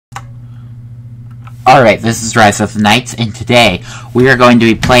Alright, this is Rise of the Knights, and today we are going to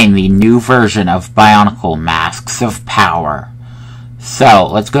be playing the new version of Bionicle Masks of Power. So,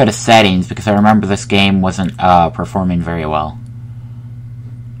 let's go to settings, because I remember this game wasn't performing very well.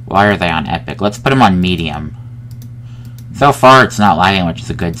 Why are they on Epic? Let's put them on Medium. So far, it's not lagging, which is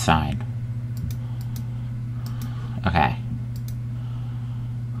a good sign. Okay.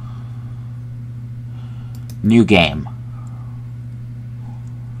 New game.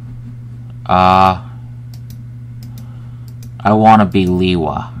 I want to be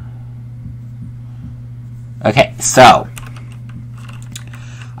Liwa. Okay, so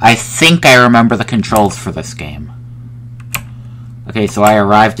I think I remember the controls for this game. Okay, so I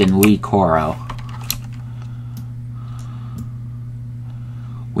arrived in Lee Koro.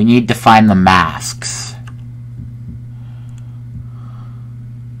 We need to find the masks.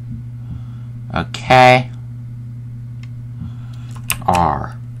 Okay.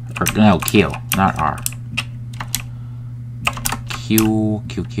 R. Or, no, Q, not R. Q.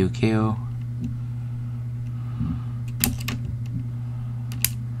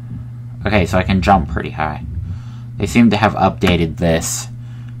 Okay, so I can jump pretty high. They seem to have updated this.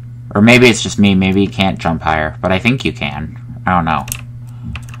 Or maybe it's just me, maybe you can't jump higher. But I think you can. I don't know.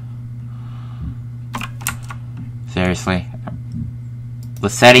 Seriously? The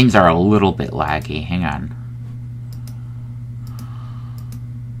settings are a little bit laggy. Hang on.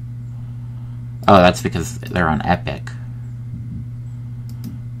 Oh, that's because they're on Epic.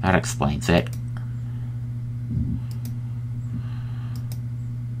 That explains it.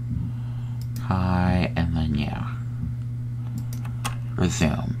 Hi, and then yeah.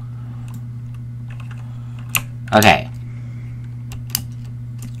 Resume. Okay.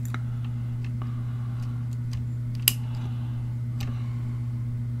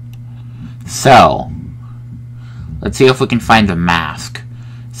 So, let's see if we can find a mask.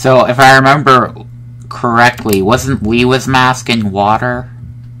 So, if I remember correctly, wasn't Liwa's mask in water?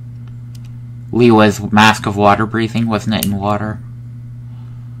 Liwa's mask of water breathing, wasn't it in water?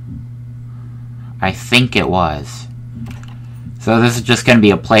 I think it was. So this is just going to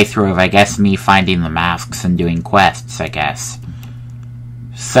be a playthrough of, I guess, me finding the masks and doing quests, I guess.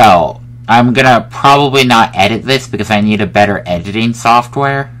 So, I'm going to probably not edit this because I need a better editing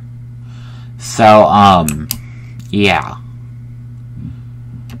software. So, yeah.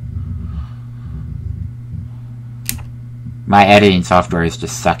 My editing software is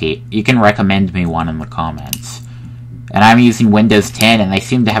just sucky. You can recommend me one in the comments. And I'm using Windows 10, and they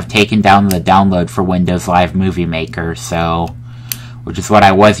seem to have taken down the download for Windows Live Movie Maker, so... which is what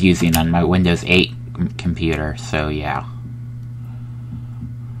I was using on my Windows 8 computer, so yeah.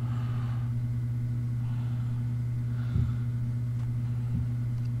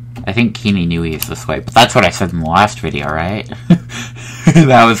 I think Kini knew he is this way, but that's what I said in the last video, right?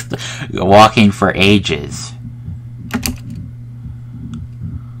 That was walking for ages.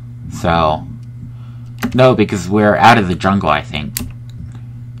 So, no, because we're out of the jungle, I think.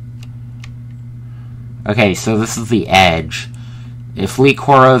 Okay, so this is the edge. If Lee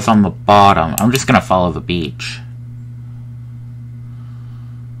Koro's on the bottom, I'm just gonna follow the beach.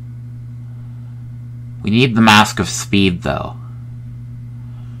 We need the Mask of Speed, though.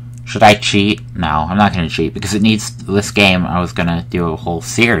 Should I cheat? No, I'm not gonna cheat, because it needs this game I was gonna do a whole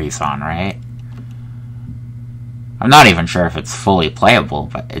series on, right? I'm not even sure if it's fully playable,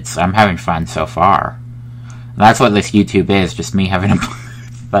 but I'm having fun so far. And that's what this YouTube is, just me having a...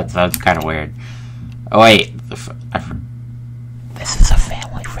 that's kind of weird. Oh wait, this is a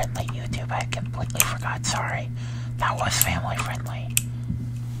family-friendly YouTube, I completely forgot, sorry. That was family-friendly.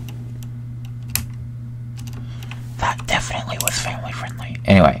 That definitely was family-friendly.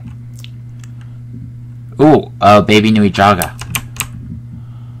 Anyway. Ooh, Baby Nui Jaga.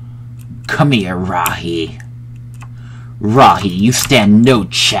 Come here, Rahi. Rahi, you stand no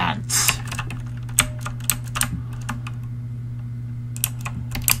chance.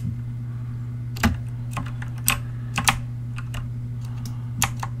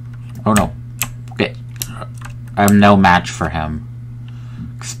 Oh no. Okay. I'm no match for him.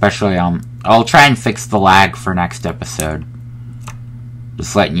 Especially on... I'll try and fix the lag for next episode.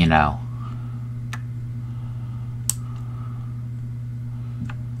 Just letting you know.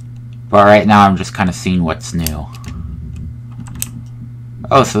 But right now I'm just kind of seeing what's new.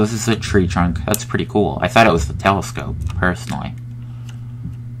 Oh, so this is a tree trunk. That's pretty cool. I thought it was the telescope, personally.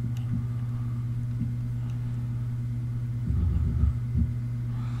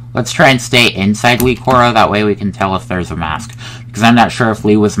 Let's try and stay inside Lee Koro, that way we can tell if there's a mask. Because I'm not sure if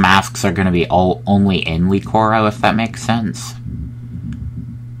Liwa's masks are going to be only in Lee Koro, if that makes sense.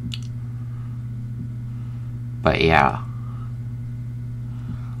 But yeah.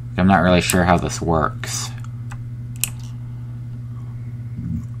 I'm not really sure how this works.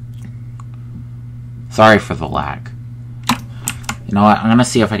 Sorry for the lag. You know what? I'm gonna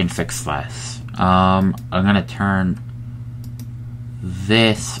see if I can fix this. I'm gonna turn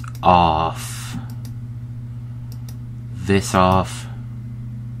this off. This off.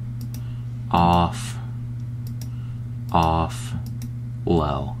 Off. Off.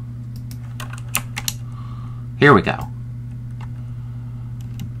 Low. Here we go.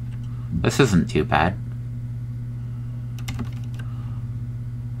 This isn't too bad.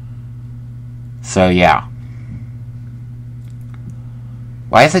 So yeah.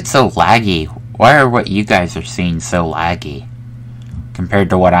 Why is it so laggy? Why are what you guys are seeing so laggy compared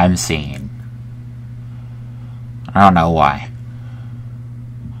to what I'm seeing? I don't know why.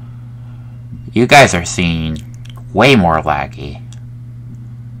 You guys are seeing way more laggy.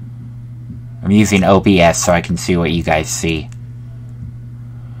 I'm using OBS so I can see what you guys see.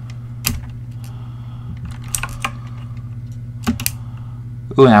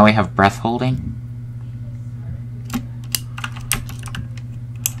 Ooh, now we have breath holding.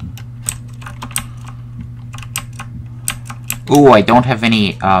 Ooh, I don't have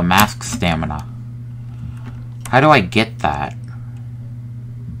any mask stamina. How do I get that?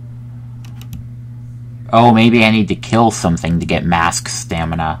 Oh, maybe I need to kill something to get mask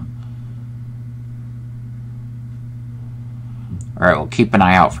stamina. Alright, we'll keep an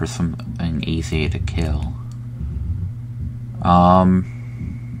eye out for something easy to kill.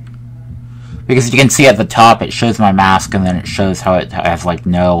 Because you can see at the top, it shows my mask, and then it shows how it has, like,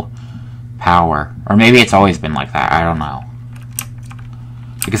 no power. Or maybe it's always been like that, I don't know.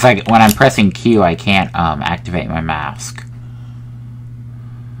 Because when I'm pressing Q, I can't activate my mask.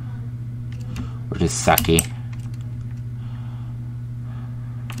 Which is sucky.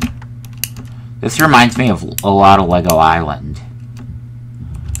 This reminds me of a lot of Lego Island.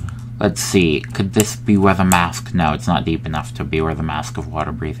 Let's see, could this be where the mask... No, it's not deep enough to be where the mask of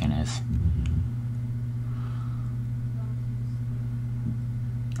water breathing is.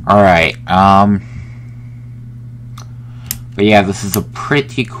 Alright, but yeah, this is a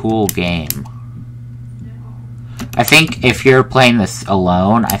pretty cool game. I think if you're playing this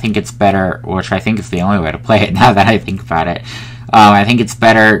alone, I think it's better, which I think is the only way to play it now that I think about it. I think it's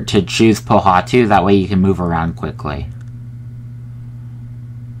better to choose Pohatu, that way you can move around quickly.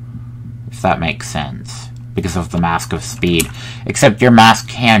 If that makes sense. Because of the Mask of Speed. Except your mask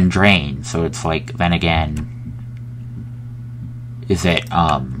can drain, so it's like, then again... Is it,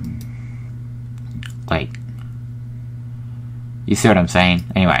 like... You see what I'm saying?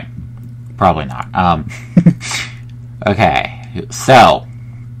 Anyway. Probably not. Okay. So.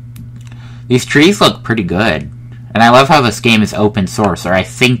 These trees look pretty good. And I love how this game is open source, or I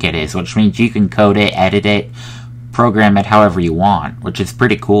think it is, which means you can code it, edit it, program it however you want, which is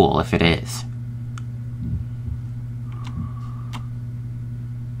pretty cool if it is.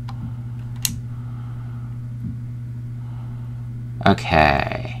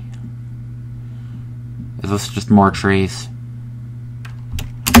 Okay. Is this just more trees?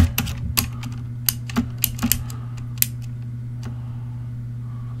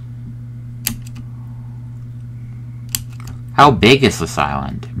 How big is this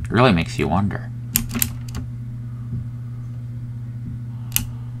island? It really makes you wonder.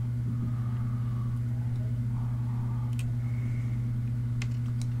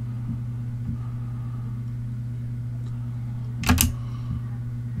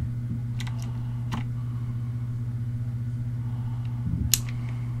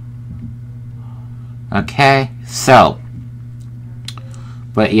 Okay, so.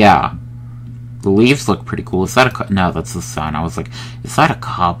 But yeah. The leaves look pretty cool. Is that a... No, that's the sun. I was like, is that a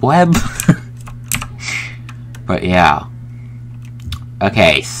cobweb? But yeah.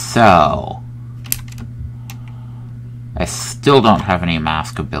 Okay, so... I still don't have any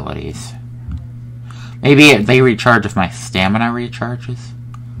mask abilities. Maybe they recharge if my stamina recharges?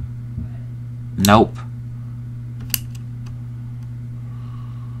 Nope.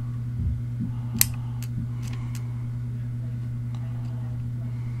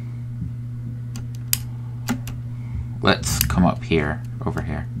 Let's come up here, over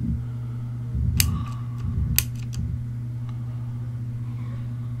here.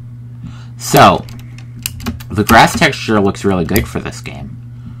 So, the grass texture looks really good for this game.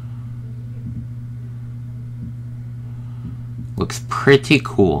 Looks pretty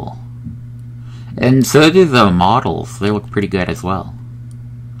cool. And so do the models, they look pretty good as well.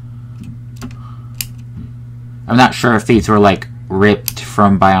 I'm not sure if these were like ripped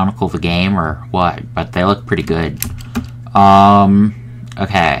from Bionicle the game or what, but they look pretty good.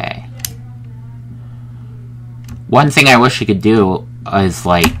 Okay. One thing I wish you could do is,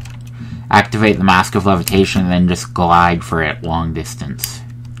 like, Activate the Mask of Levitation and then just glide for it long distance.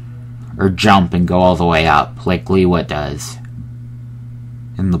 Or jump and go all the way up, like Lewa does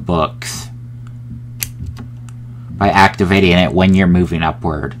in the books. By activating it when you're moving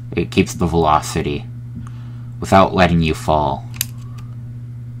upward, it keeps the velocity without letting you fall.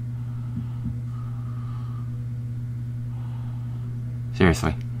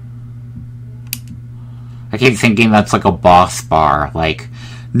 Seriously. I keep thinking that's like a boss bar, like,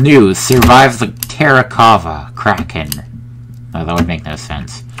 news, survive the Terrakava Kraken. No, that would make no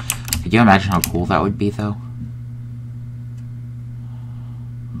sense. Could you imagine how cool that would be, though?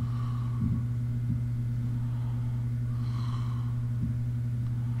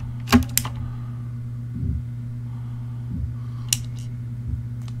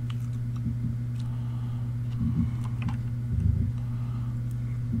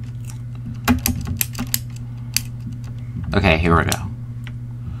 Okay, here we go.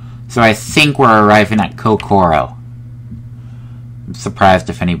 So I think we're arriving at Kokoro. I'm surprised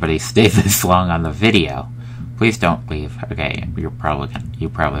if anybody stayed this long on the video. Please don't leave. Okay, you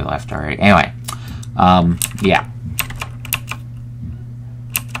probably left already. Anyway, yeah.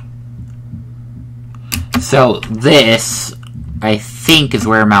 So this, I think, is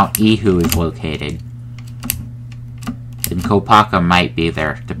where Mount Ihu is located. And Kopaka might be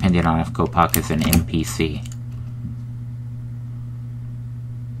there, depending on if Kopaka is an NPC.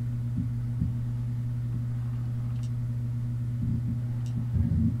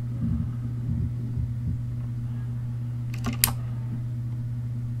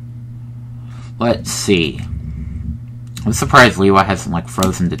 Let's see. I'm surprised Lewa hasn't, like,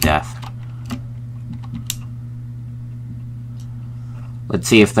 frozen to death. Let's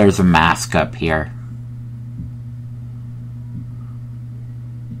see if there's a mask up here.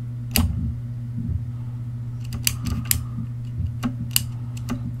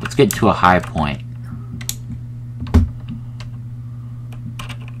 Let's get to a high point.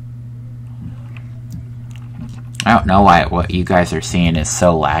 I don't know why what you guys are seeing is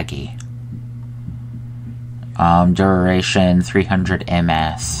so laggy. Duration 300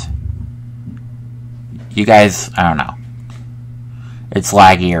 ms. You guys, I don't know. It's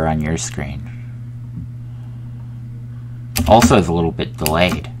laggier on your screen. Also, it's a little bit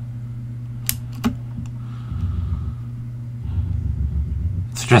delayed.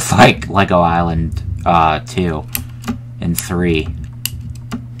 It's just like Lego Island 2 and 3.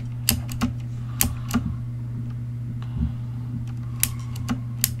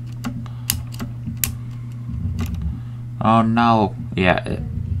 Oh no. Yeah.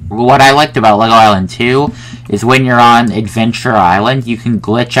 What I liked about Lego Island 2 is when you're on Adventure Island, you can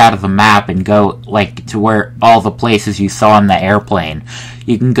glitch out of the map and go, like, to where all the places you saw in the airplane.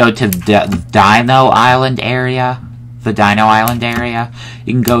 You can go to the Dino Island area. The Dino Island area.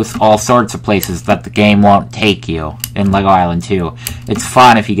 You can go all sorts of places that the game won't take you in Lego Island 2. It's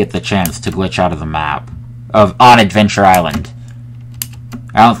fun if you get the chance to glitch out of the map. On Adventure Island.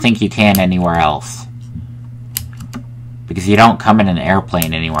 I don't think you can anywhere else. Because you don't come in an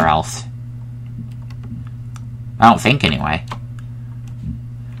airplane anywhere else. I don't think, anyway.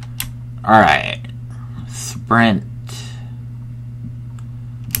 Alright. Sprint.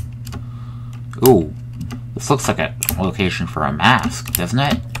 Ooh. This looks like a location for a mask, doesn't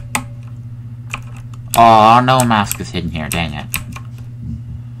it? Oh, no mask is hidden here, dang it.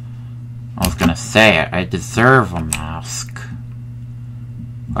 I was gonna say it. I deserve a mask.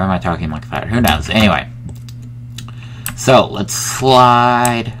 Why am I talking like that? Who knows? Anyway. So, let's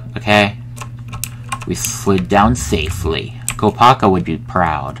slide. Okay. We slid down safely. Kopaka would be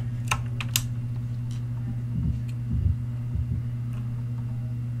proud.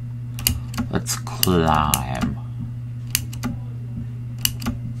 Let's climb.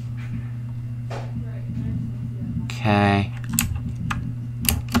 Okay.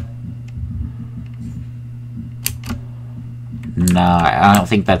 No, I don't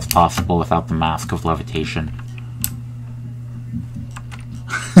think that's possible without the Mask of Levitation.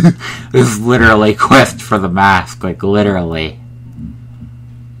 This is literally quest for the mask, like literally.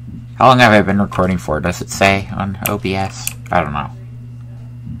 How long have I been recording for? Does it say on OBS? I don't know.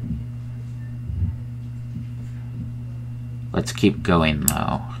 Let's keep going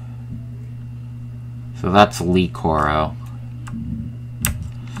though. So that's Likoro.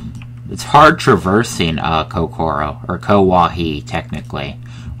 It's hard traversing Kokoro, or Kowahi technically.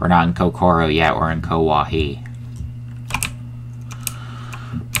 We're not in Kokoro yet, we're in Kowahi.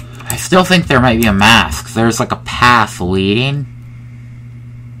 I still think there might be a mask. There's like a path leading.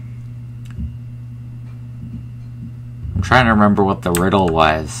 I'm trying to remember what the riddle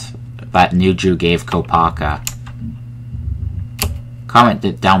was that Nuju gave Kopaka. Comment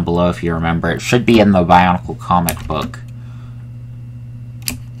it down below if you remember. It should be in the Bionicle comic book.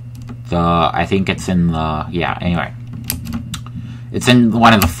 I think it's in the... Yeah, anyway. It's in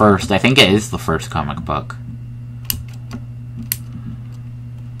one of the first... I think it is the first comic book.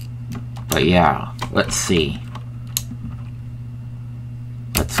 But yeah, let's see.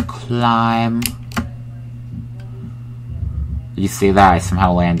 Let's climb. You see that? I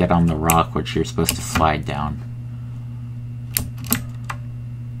somehow landed on the rock, which you're supposed to slide down.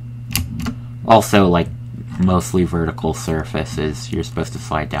 Also, like, mostly vertical surfaces, you're supposed to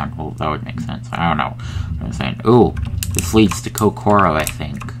slide down. Well, that would make sense. I don't know what I'm saying. Ooh, this leads to Kokoro, I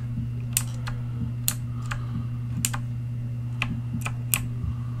think.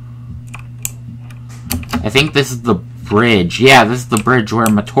 I think this is the bridge. Yeah, this is the bridge where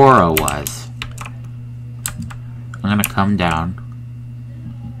Matoro was. I'm gonna come down.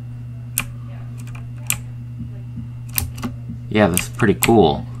 Yeah, this is pretty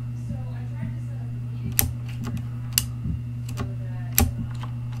cool.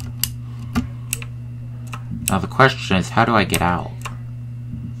 Now the question is, how do I get out?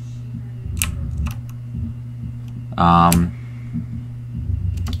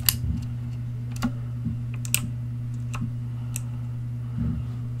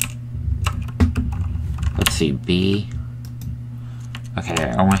 Let's see, B. Okay,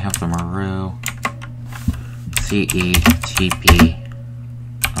 I only have the Maru. C, E, T, P,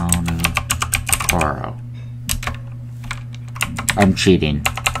 Onu, Toro. I'm cheating.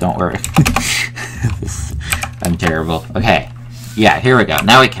 Don't worry. I'm terrible. Okay. Yeah, here we go.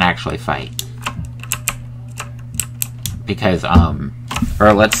 Now we can actually fight. Because,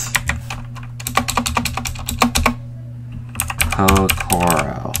 or let's...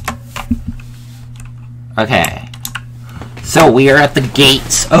 Kokoro. Okay. So, we are at the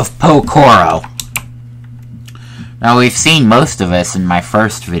gates of Kokoro. Now, we've seen most of this in my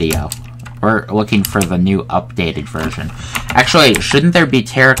first video. We're looking for the new updated version. Actually, shouldn't there be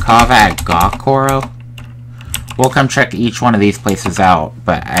Terrakava at Gakoro? We'll come check each one of these places out,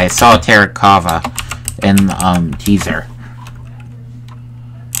 but I saw Terrakava in the teaser.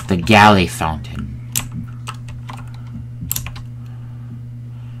 The galley fountain.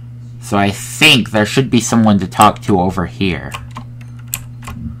 So I think there should be someone to talk to over here.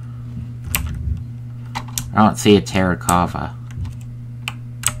 I don't see a Terrakava.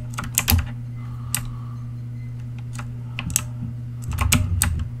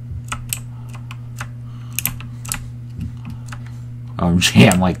 Oh, gee,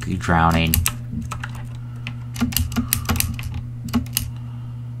 I'm like drowning.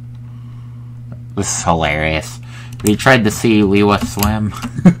 This is hilarious. Have you tried to see Liwa swim?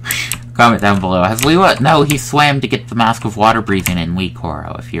 Comment down below. Has Liwa... No, he swam to get the mask of water breathing in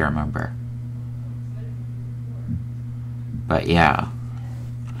Wikoro, if you remember. But yeah.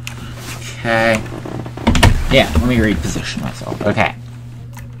 Okay. Yeah, let me reposition myself. Okay.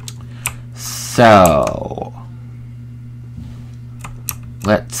 So...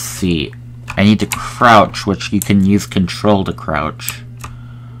 let's see. I need to crouch, which you can use control to crouch.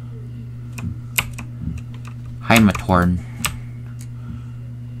 Hi, Matorn.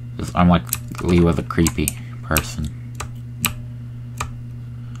 I'm like Liwa the creepy person.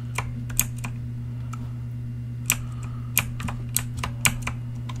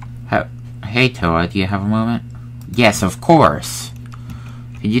 Hey, Toa, do you have a moment? Yes, of course.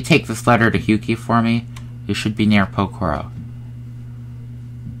 Could you take this letter to Hyuki for me? You should be near Kokoro.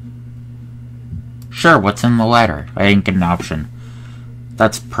 Sure, what's in the letter? I didn't get an option.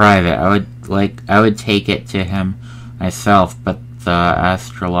 That's private. I would take it to him myself, but the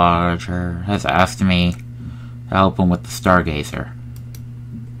astrologer has asked me to help him with the stargazer.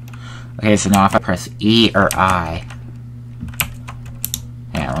 Okay, so now if I press E or I...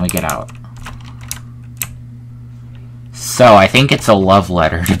 Yeah, let me get out. So, I think it's a love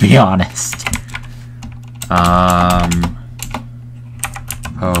letter, to be honest.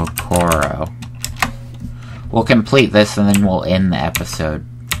 Kokoro. We'll complete this and then we'll end the episode.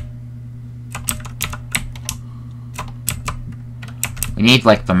 We need,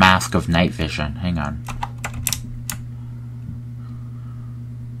 like, the mask of night vision. Hang on.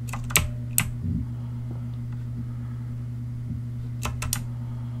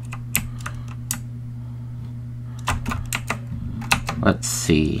 Let's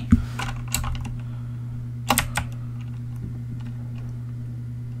see.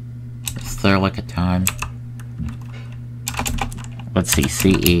 Is there, like, a time? Let's see,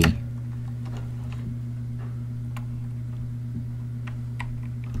 CE.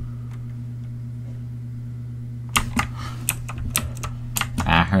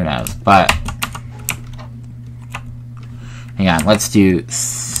 Who knows, but... Hang on, on, let's do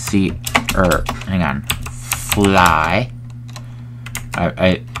hang on, fly.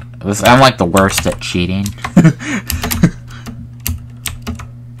 I'm like the worst at cheating.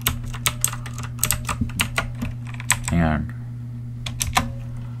 Hang on.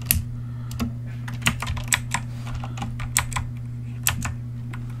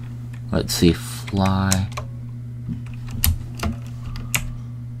 Let's see, fly.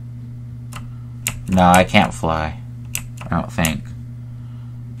 No, I can't fly. I don't think.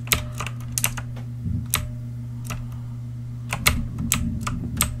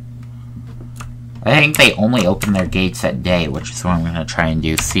 I think they only open their gates at day, which is what I'm going to try and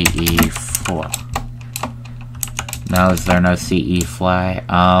do. CE fly. No, is there no CE fly?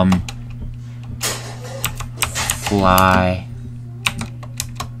 Fly.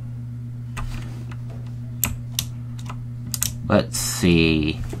 Let's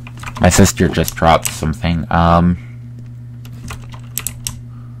see. My sister just dropped something.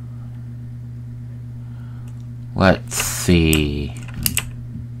 Let's see.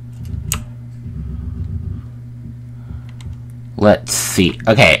 Let's see.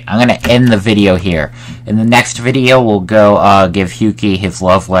 Okay, I'm gonna end the video here. In the next video, we'll go give Huki his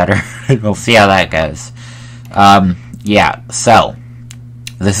love letter. We'll see how that goes. Yeah, so,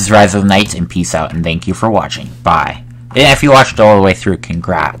 this is Rise of the Knights, and peace out, and thank you for watching. Bye. And if you watched all the way through,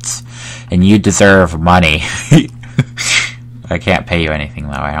 congrats. And you deserve money. I can't pay you anything,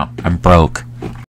 though. I'm broke.